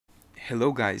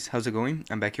Hello guys, how's it going?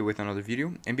 I'm back here with another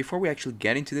video, and before we actually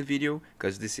get into the video,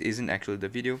 because this isn't actually the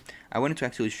video, I wanted to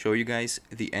actually show you guys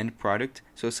the end product.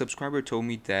 So a subscriber told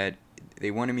me that they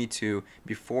wanted me to,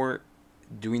 before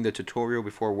doing the tutorial,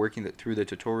 before working through the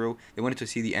tutorial, they wanted to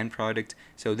see the end product.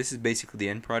 So this is basically the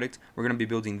end product. We're going to be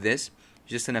building this,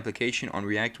 just an application on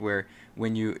React where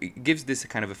it gives this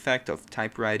kind of effect of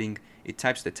typewriting. It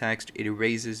types the text, it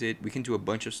erases it, we can do a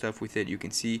bunch of stuff with it, you can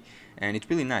see, and it's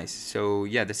really nice. So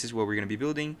yeah, this is what we're going to be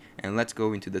building, and let's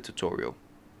go into the tutorial.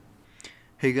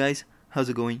 Hey guys, how's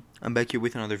it going? I'm back here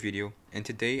with another video, and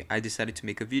today I decided to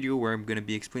make a video where I'm going to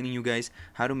be explaining you guys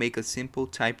how to make a simple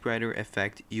typewriter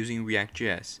effect using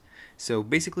ReactJS. So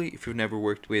basically, if you've never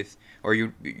worked with, or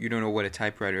you don't know what a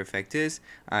typewriter effect is,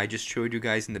 I just showed you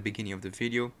guys in the beginning of the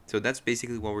video. So that's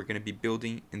basically what we're going to be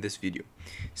building in this video.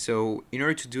 So in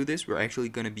order to do this, we're actually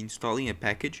going to be installing a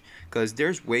package, because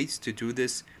there's ways to do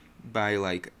this by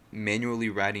like manually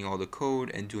writing all the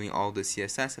code and doing all the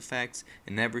CSS effects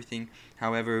and everything.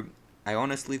 However, I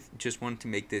honestly just want to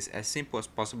make this as simple as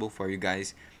possible for you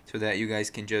guys, so that you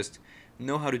guys can just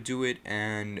know how to do it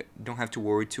and don't have to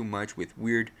worry too much with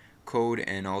weird code.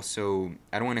 And also,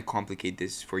 I don't want to complicate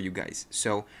this for you guys.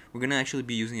 So we're gonna actually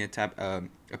be using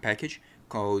a package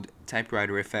called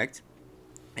Typewriter Effect,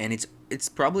 and it's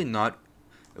probably not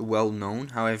well known.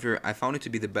 However, I found it to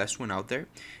be the best one out there.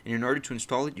 And in order to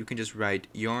install it, you can just write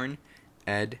yarn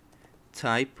add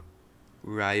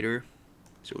typewriter,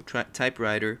 so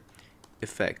typewriter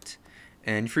effect.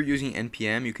 And if you're using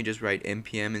npm, you can just write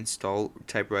npm install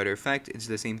typewriter effect. It's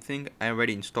the same thing. I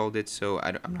already installed it, so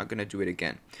I'm not gonna do it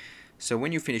again. So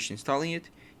when you finish installing it,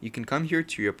 you can come here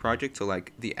to your project, so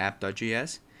like the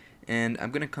app.js, and I'm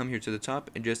gonna come here to the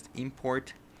top and just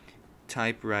import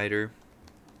typewriter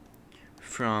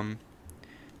from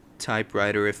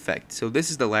typewriter effect. So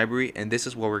this is the library, and this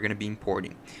is what we're going to be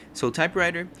importing. So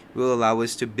typewriter will allow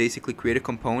us to basically create a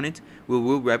component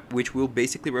which will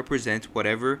basically represent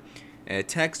whatever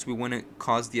text we want to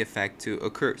cause the effect to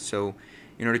occur. So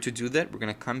in order to do that, we're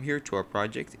going to come here to our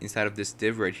project inside of this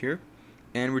div right here,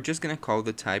 and we're just going to call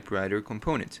the typewriter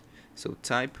component. So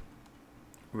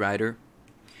typewriter,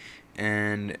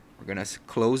 and we're going to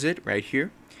close it right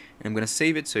here. And I'm going to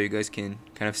save it so you guys can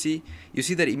kind of see. You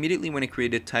see that immediately when I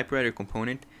created typewriter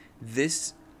component,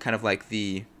 this kind of like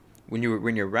when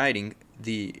you're writing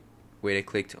the, wait, I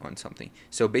clicked on something.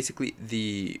 So basically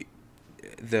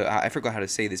I forgot how to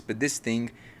say this, but this thing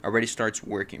already starts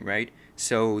working, right?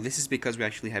 So this is because we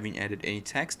actually haven't added any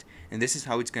text, and this is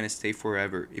how it's going to stay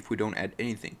forever if we don't add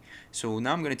anything. So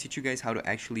now I'm going to teach you guys how to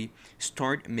actually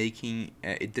start making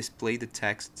it display the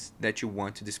texts that you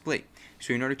want to display.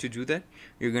 So in order to do that,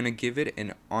 you're going to give it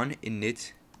an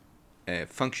onInit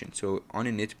function, so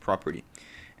onInit property.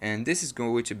 And this is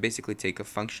going to basically take a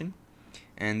function,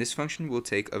 and this function will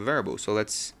take a variable. So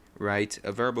let's write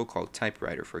a variable called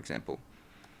typewriter, for example.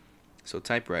 So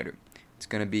typewriter, it's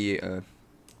going to be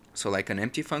so like an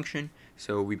empty function.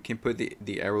 So we can put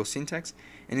the arrow syntax,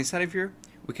 and inside of here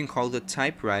we can call the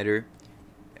typewriter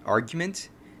argument,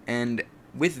 and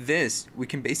with this we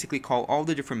can basically call all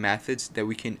the different methods that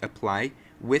we can apply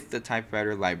with the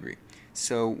typewriter library.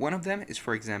 So one of them is,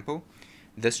 for example,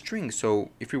 the string.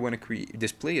 So if we want to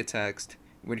display a text,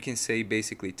 we can say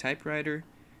basically typewriter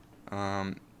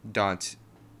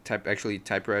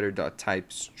typewriter dot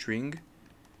type string,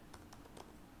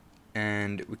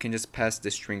 and we can just pass the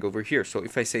string over here. So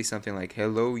if I say something like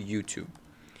hello YouTube,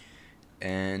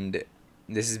 and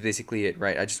this is basically it,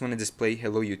 right? I just want to display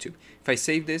hello YouTube. If I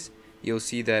save this, you'll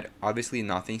see that obviously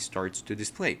nothing starts to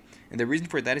display. And the reason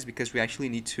for that is because we actually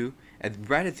need to,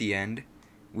 right at the end,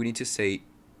 we need to say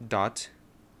dot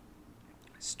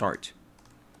start.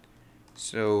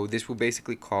 So this will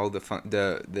basically call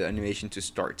the animation to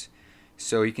start.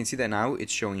 So you can see that now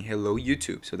it's showing hello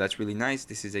YouTube. So that's really nice.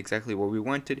 This is exactly what we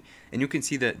wanted. And you can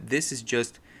see that this is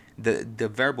just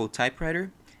the variable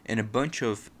typewriter and a bunch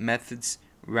of methods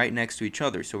right next to each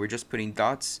other. So we're just putting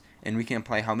dots, and we can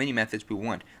apply how many methods we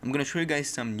want. I'm going to show you guys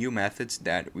some new methods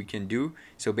that we can do.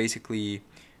 So basically,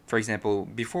 for example,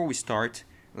 before we start,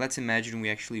 let's imagine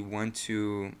we actually want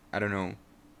to, I don't know,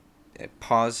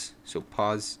 pause. So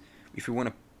pause, if we want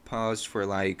to pause for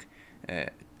like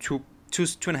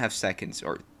 2.5 seconds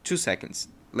or 2 seconds,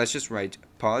 let's just write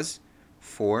pause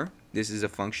for, this is a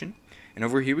function, and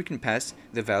over here we can pass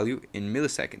the value in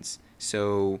milliseconds.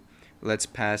 So let's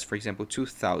pass, for example,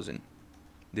 2000.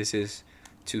 This is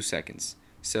 2 seconds.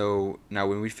 So now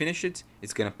when we finish it,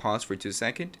 it's gonna pause for 2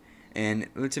 seconds, and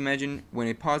let's imagine when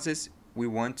it pauses, we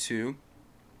want to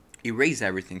erase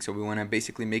everything. So we want to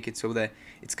basically make it so that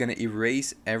it's going to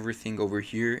erase everything over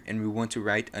here, and we want to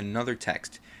write another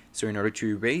text. So in order to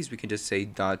erase, we can just say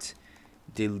dot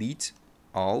delete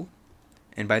all.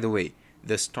 And by the way,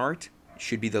 the start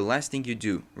should be the last thing you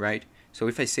do, right? So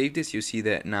if I save this, you see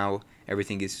that now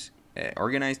everything is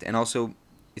organized, and also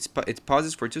it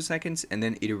pauses for 2 seconds and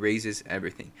then it erases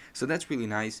everything. So that's really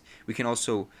nice. We can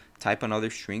also type another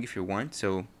string if you want.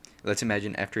 So let's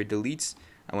imagine after it deletes,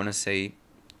 I want to say,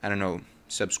 I don't know,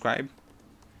 subscribe.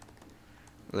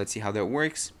 Let's see how that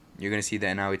works. You're going to see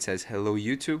that now it says hello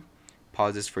YouTube,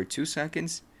 pauses for 2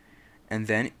 seconds, and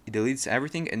then it deletes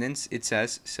everything, and then it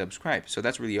says subscribe. So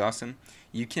that's really awesome.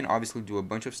 You can obviously do a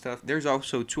bunch of stuff. There's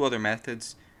also 2 other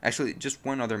methods, actually just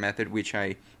one other method which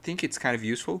I think it's kind of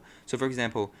useful. So for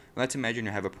example, let's imagine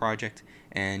you have a project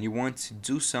and you want to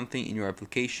do something in your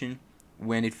application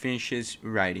when it finishes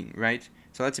writing, right?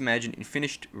 So let's imagine it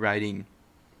finished writing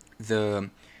the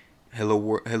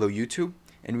hello YouTube,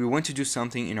 and we want to do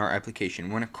something in our application.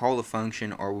 We want to call a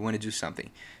function, or we want to do something.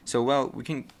 So well, we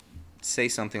can say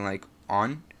something like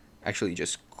on, actually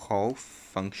just call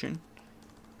function,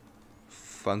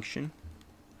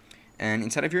 and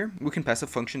inside of here we can pass a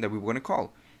function that we want to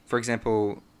call. For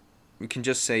example, we can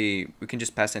just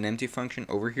pass an empty function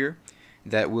over here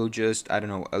that will just, I don't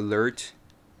know, alert,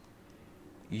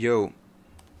 yo,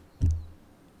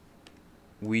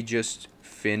 we just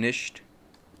finished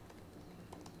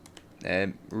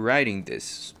writing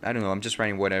this. I don't know, I'm just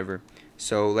writing whatever.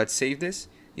 So let's save this.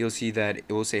 You'll see that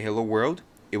it will say hello world.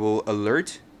 It will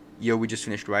alert, yo, we just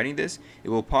finished writing this. It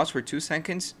will pause for 2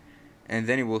 seconds, and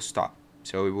then it will stop.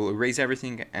 So it will erase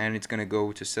everything, and it's gonna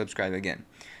go to subscribe again.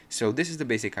 So this is the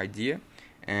basic idea,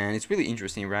 and it's really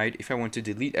interesting, right? If I want to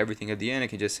delete everything at the end, I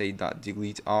can just say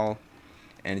 .delete all,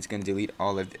 and it's gonna delete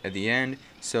all at the end.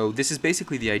 So this is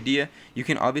basically the idea. You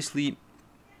can obviously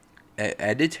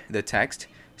edit the text.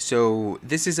 So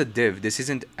this is a div. This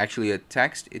isn't actually a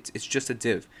text, it's just a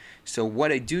div. So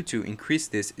what I do to increase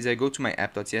this is I go to my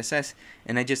app.css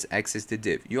and I just access the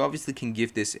div. You obviously can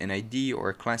give this an ID or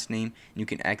a class name, and you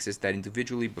can access that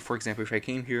individually. But for example, if I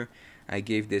came here, I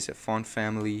gave this a font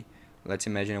family. Let's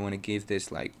imagine I want to give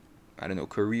this, like, I don't know,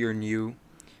 career new,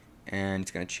 and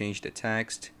it's gonna change the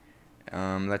text.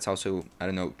 Let's also, I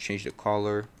don't know, change the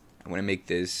color. I want to make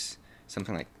this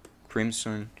something like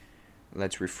crimson.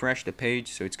 Let's refresh the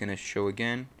page so it's gonna show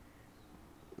again.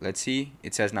 Let's see,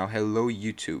 it says now hello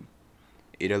YouTube.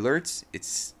 It alerts,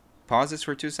 it pauses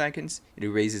for 2 seconds, it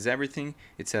erases everything,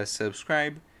 it says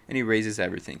subscribe, and it erases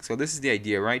everything. So this is the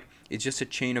idea, right? It's just a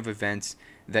chain of events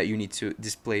that you need to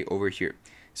display over here.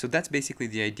 So that's basically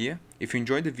the idea. If you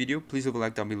enjoyed the video, please leave a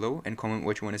like down below and comment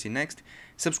what you want to see next.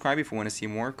 Subscribe if you want to see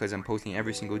more, because I'm posting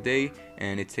every single day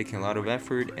and it's taking a lot of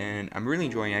effort, and I'm really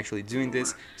enjoying actually doing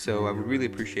this. So I would really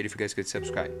appreciate if you guys could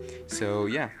subscribe. So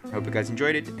yeah, I hope you guys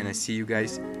enjoyed it, and I see you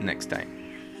guys next time.